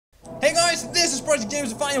Hey guys, this is Project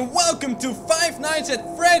James and welcome to Five Nights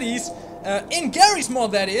at Freddy's in Garrys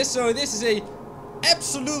mod, that is. So this is a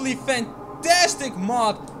absolutely fantastic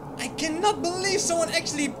mod. I cannot believe someone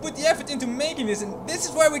actually put the effort into making this, and this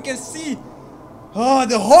is where we can see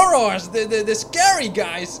the horrors, the scary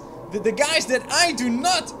guys, the guys that I do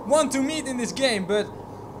not want to meet in this game. But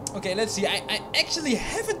okay, let's see. I actually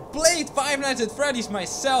haven't played Five Nights at Freddy's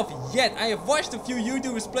myself yet. I have watched a few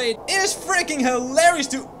YouTubers play it. It is freaking hilarious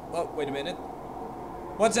to... Oh, wait a minute.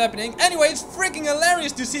 What's happening? Anyway, it's freaking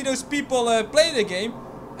hilarious to see those people play the game.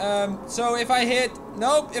 So if I hit...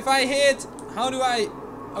 Nope, if I hit... How do I...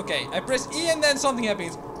 Okay, I press E and then something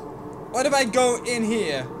happens. What if I go in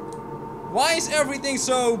here? Why is everything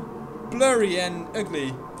so blurry and ugly?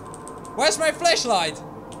 Where's my flashlight?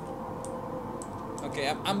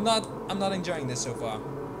 Okay, I'm not enjoying this so far.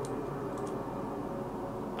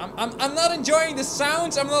 I'm not enjoying the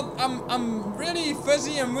sounds. I'm really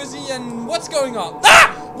fuzzy and wuzzy and what's going on?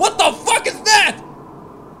 Ah! What the fuck is that?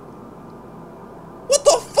 What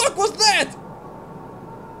the fuck was that?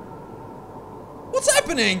 What's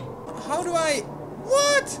happening? How do I...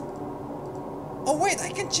 What? Oh wait, I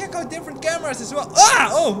can check out different cameras as well. Ah!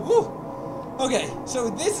 Oh! Woo. Okay, so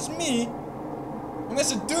this is me. And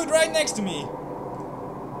there's a dude right next to me.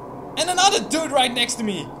 And another dude right next to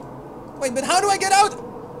me. Wait, but how do I get out?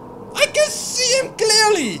 I can see him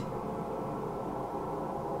clearly!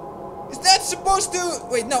 Is that supposed to...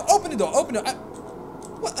 Wait, no, open the door, open the door.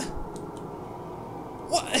 What?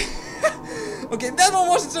 What? Okay, that one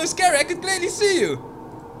wasn't so scary, I could clearly see you.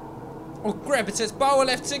 Oh crap, it says power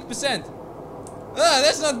left 6%. Ah,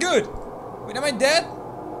 that's not good. Wait, am I dead?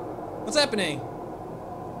 What's happening?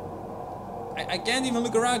 I can't even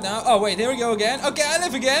look around now. Oh wait, here we go again. Okay, I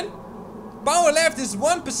live again. Power left is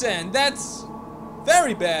 1%. That's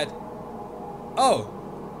very bad. Oh.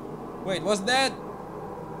 Wait, was that?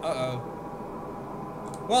 Uh-oh.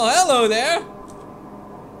 Well, hello there.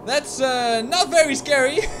 That's not very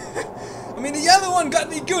scary. I mean, the other one got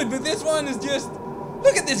me good, but this one is just...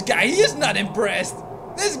 Look at this guy. He is not impressed.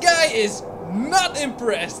 This guy is not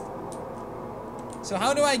impressed. So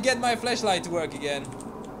how do I get my flashlight to work again?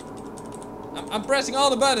 I'm pressing all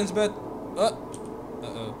the buttons, but... Uh-oh.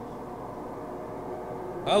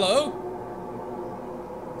 Hello?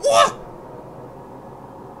 What?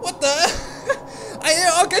 What the? I hear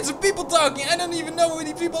all kinds of people talking. I don't even know who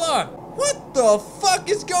these people are. What the fuck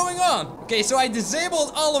is going on? Okay, so I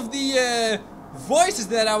disabled all of the voices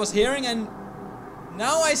that I was hearing, and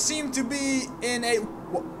now I seem to be in a...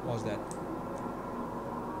 What was that?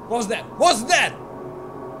 What was that? What's that?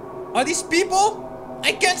 Are these people?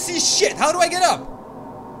 I can't see shit. How do I get up?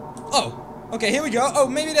 Oh, okay, here we go. Oh,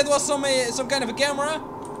 maybe that was some kind of a camera.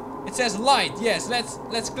 It says light. Yes,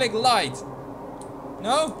 let's click light.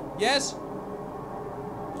 No? Yes?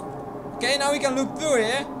 Okay, now we can look through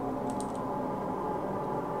here.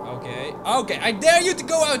 Okay. Okay, I dare you to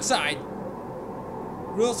go outside.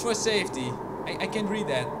 Rules for safety. I can't read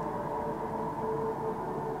that.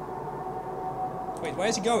 Wait, where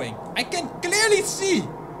is he going? I can clearly see.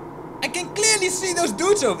 I can clearly see those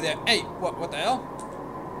dudes over there. Hey, what the hell?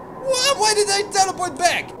 What? Why did I teleport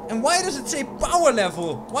back? And why does it say power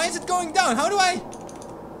level? Why is it going down? How do I...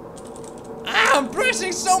 Ah, I'm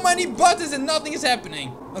pressing so many buttons and nothing is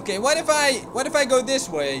happening. Okay, what if I go this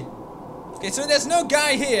way? Okay, so there's no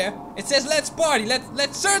guy here. It says let's party.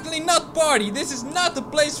 Let's certainly not party. This is not the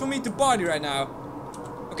place for me to party right now.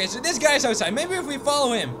 Okay, so this guy's outside. Maybe if we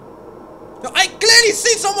follow him. No, I clearly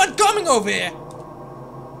see someone coming over here.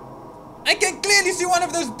 I can clearly see one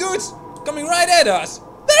of those dudes coming right at us.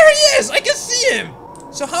 There he is! I can see him!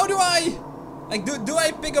 So how do I... Like, do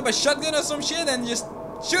I pick up a shotgun or some shit and just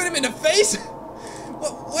shoot him in the face?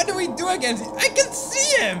 What do we do against him? I can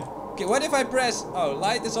see him! Okay, what if I press... Oh,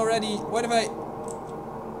 light is already... What if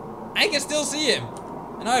I can still see him.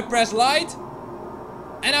 And now I press light.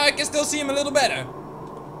 And now I can still see him a little better.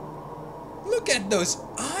 Look at those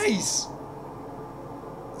eyes!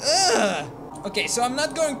 Ugh! Okay, so I'm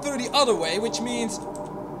not going through the other way, which means...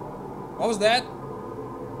 What was that?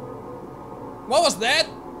 What was that?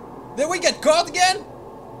 Did we get caught again?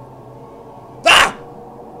 Ah!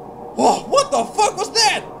 Oh, what the fuck was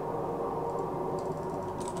that?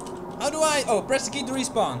 How do I... Oh, press the key to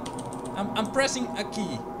respawn. I'm pressing a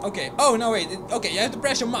key. Okay. Oh, no, wait. Okay, you have to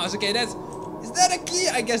press your mouse. Okay, that's... Is that a key?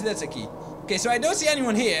 I guess that's a key. Okay, so I don't see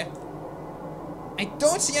anyone here. I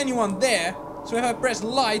don't see anyone there. So if I press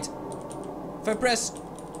light... If I press...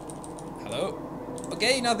 Hello?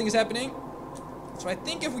 Okay, nothing is happening. So I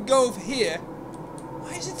think if we go over here...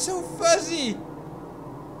 Why is it so fuzzy?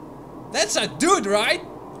 That's a dude, right?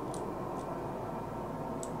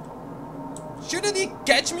 Shouldn't he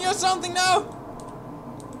catch me or something now?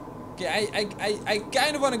 Okay, I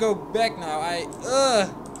kind of want to go back now.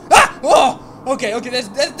 Ah! Oh! Okay,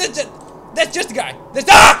 that's just a guy.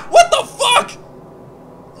 What the fuck?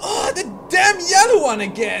 Oh, the damn yellow one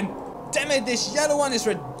again. Damn it, this yellow one is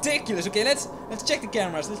ridiculous. Okay, let's check the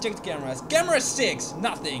cameras. Let's check the cameras. Camera 6,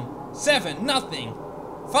 nothing. 7, nothing.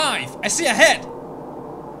 5, I see a head.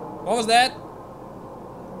 What was that?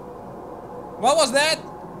 What was that?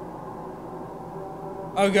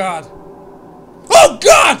 Oh god. Oh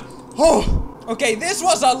god! Oh! Okay, this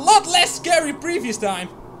was a lot less scary previous time.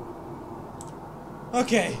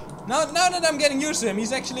 Okay, now that I'm getting used to him,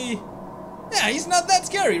 he's actually... Yeah, he's not that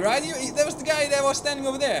scary, right? That was the guy that was standing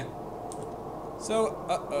over there. So,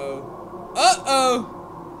 uh-oh. Uh-oh!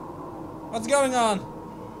 What's going on?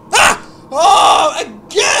 Ah! Oh,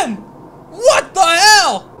 again! What the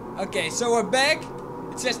hell? Okay, so we're back.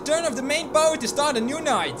 It says turn off the main power to start a new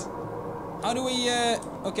night. How do we,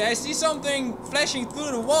 okay, I see something flashing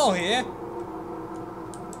through the wall here.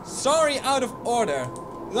 Sorry, out of order.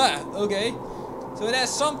 Ah, okay. So there's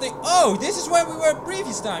something... Oh, this is where we were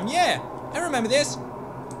previous time. Yeah, I remember this.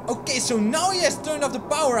 Okay, so now he has turned off the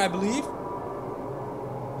power, I believe.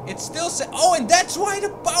 It's still... Oh, and that's why the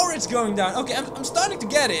power is going down. Okay, I'm starting to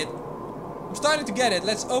get it. I'm starting to get it.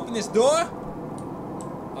 Let's open this door.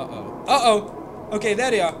 Uh-oh. Uh-oh. Okay, there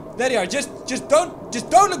they are. There they are. Just don't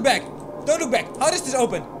look back. Don't look back. How does this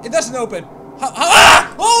open? It doesn't open.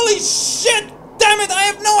 Ah! Holy shit! Damn it! I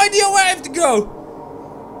have no idea where I have to go.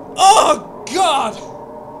 Oh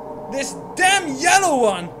god! This damn yellow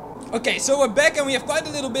one. Okay, so we're back and we have quite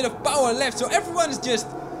a little bit of power left. So everyone is just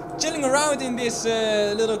chilling around in this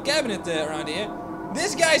little cabinet around here.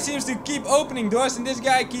 This guy seems to keep opening doors and this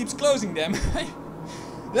guy keeps closing them.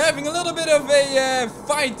 They're having a little bit of a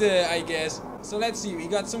fight, I guess. So let's see. We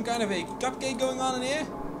got some kind of a cupcake going on in here.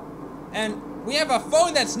 And we have a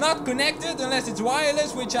phone that's not connected unless it's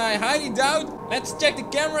wireless, which I highly doubt. Let's check the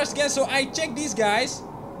cameras again. So I check these guys.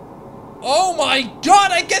 Oh my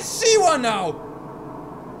god, I can see one now.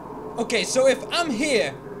 Okay, so if I'm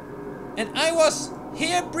here and I was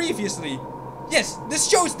here previously. Yes, the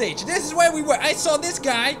show stage. This is where we were. I saw this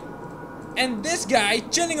guy and this guy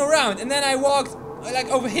chilling around. And then I walked like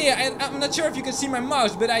over here. I'm not sure if you can see my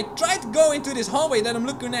mouse, but I tried to go into this hallway that I'm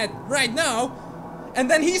looking at right now. And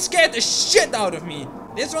then he scared the shit out of me.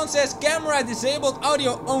 This one says camera disabled,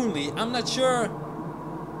 audio only. I'm not sure.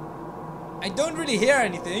 I don't really hear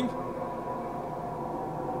anything.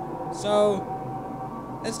 So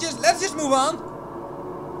let's just move on.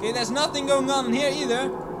 Okay, there's nothing going on in here either.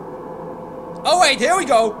 Oh wait, here we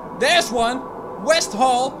go. There's one. West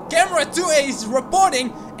Hall. Camera 2A is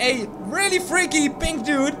reporting a really freaky pink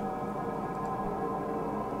dude.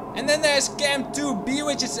 And then there's cam 2B,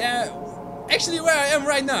 which is actually where I am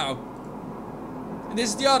right now. And this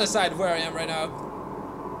is the other side of where I am right now.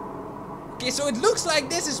 Okay, so it looks like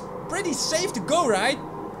this is pretty safe to go, right?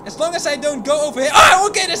 As long as I don't go over here. Oh,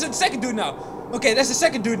 okay, there's a second dude now. Okay, there's a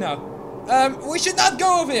second dude now. We should not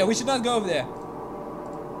go over here. We should not go over there.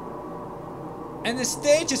 And the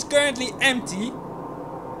stage is currently empty.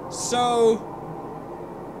 So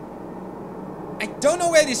I don't know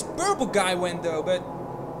where this purple guy went though, but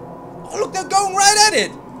oh look, they're going right at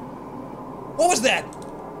it. What was that?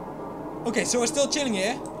 Okay, so we're still chilling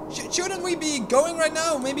here. Shouldn't we be going right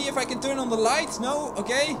now? Maybe if I can turn on the lights? No?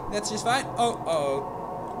 Okay, that's just fine.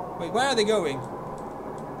 Oh. Wait, where are they going?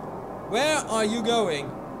 Where are you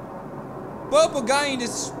going? Purple guy in the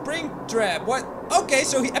spring trap. What? Okay,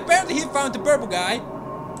 so apparently he found the purple guy.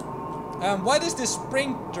 What is this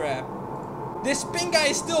spring trap? This pink guy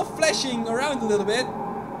is still flashing around a little bit.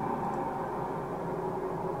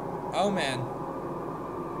 Oh man.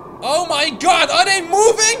 Oh my god, are they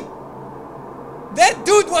moving? That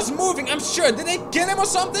dude was moving, I'm sure. Did they kill him or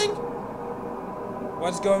something?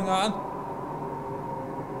 What's going on?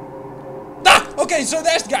 Ah! Okay, so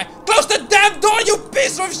there's the guy. Close the damn door, you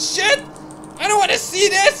piece of shit! I don't want to see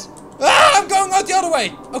this! Ah, I'm going out the other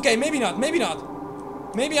way! Okay, maybe not, maybe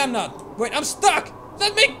not. Maybe I'm not. Wait, I'm stuck!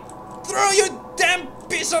 Let me through, you damn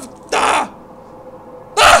piece of... Ah!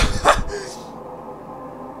 Ah!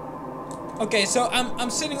 Okay, so I'm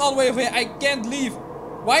sitting all the way over here. I can't leave.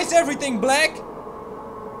 Why is everything black?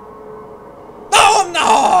 Oh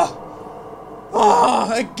no!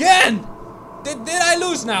 Oh, again! Did I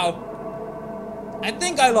lose now? I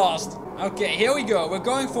think I lost. Okay, here we go. We're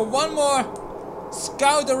going for one more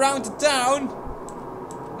scout around the town.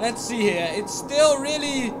 Let's see here. It's still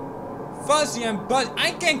really fuzzy and but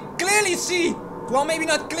I can clearly see. Well, maybe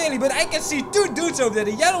not clearly, but I can see two dudes over there.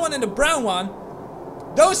 The yellow one and the brown one.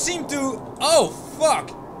 Those seem to... Oh,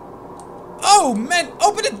 fuck. Oh, man.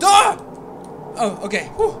 Open the door. Oh, okay.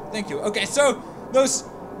 Whew, thank you. Okay, so those...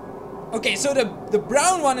 Okay, so the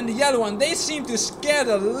brown one and the yellow one, they seem to scare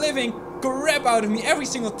the living crap out of me every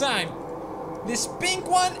single time. This pink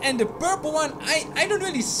one and the purple one, I don't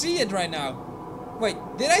really see it right now. Wait,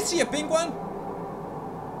 did I see a pink one?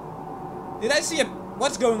 Did I see a...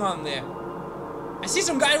 What's going on there? I see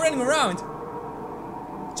some guy running around.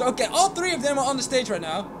 So, okay, all three of them are on the stage right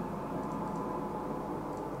now.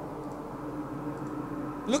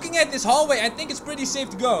 Looking at this hallway, I think it's pretty safe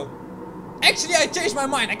to go. Actually, I changed my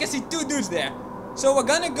mind. I can see two dudes there. So we're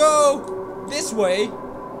gonna go this way.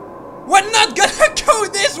 We're not gonna go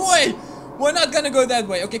this way. We're not gonna go that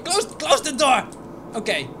way. Okay, close the door.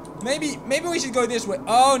 Okay, maybe we should go this way.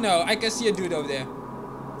 Oh no, I can see a dude over there.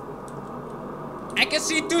 I can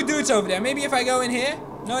see two dudes over there. Maybe if I go in here.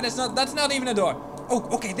 No, that's not even a door. Oh,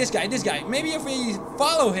 okay, this guy. Maybe if we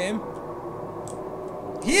follow him.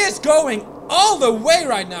 He is going all the way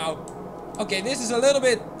right now. Okay, this is a little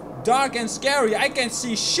bit dark and scary. I can't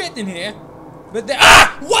see shit in here. But there...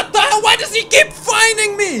 Ah! What the hell? Why does he keep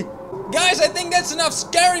finding me? Guys, I think that's enough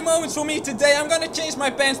scary moments for me today. I'm gonna change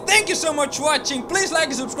my pants. Thank you so much for watching. Please like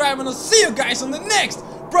and subscribe, and I'll see you guys on the next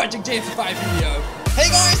Project James 5 video. Hey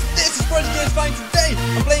guys, this is Project James 5 today.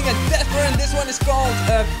 I'm playing a death run. This one is called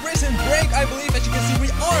Prison Break, I believe. As you can see,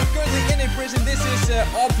 we are currently in a prison. This is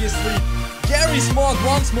obviously Garrys mod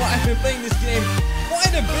once more. I've been playing this game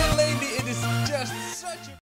quite a bit lately. It is just such a...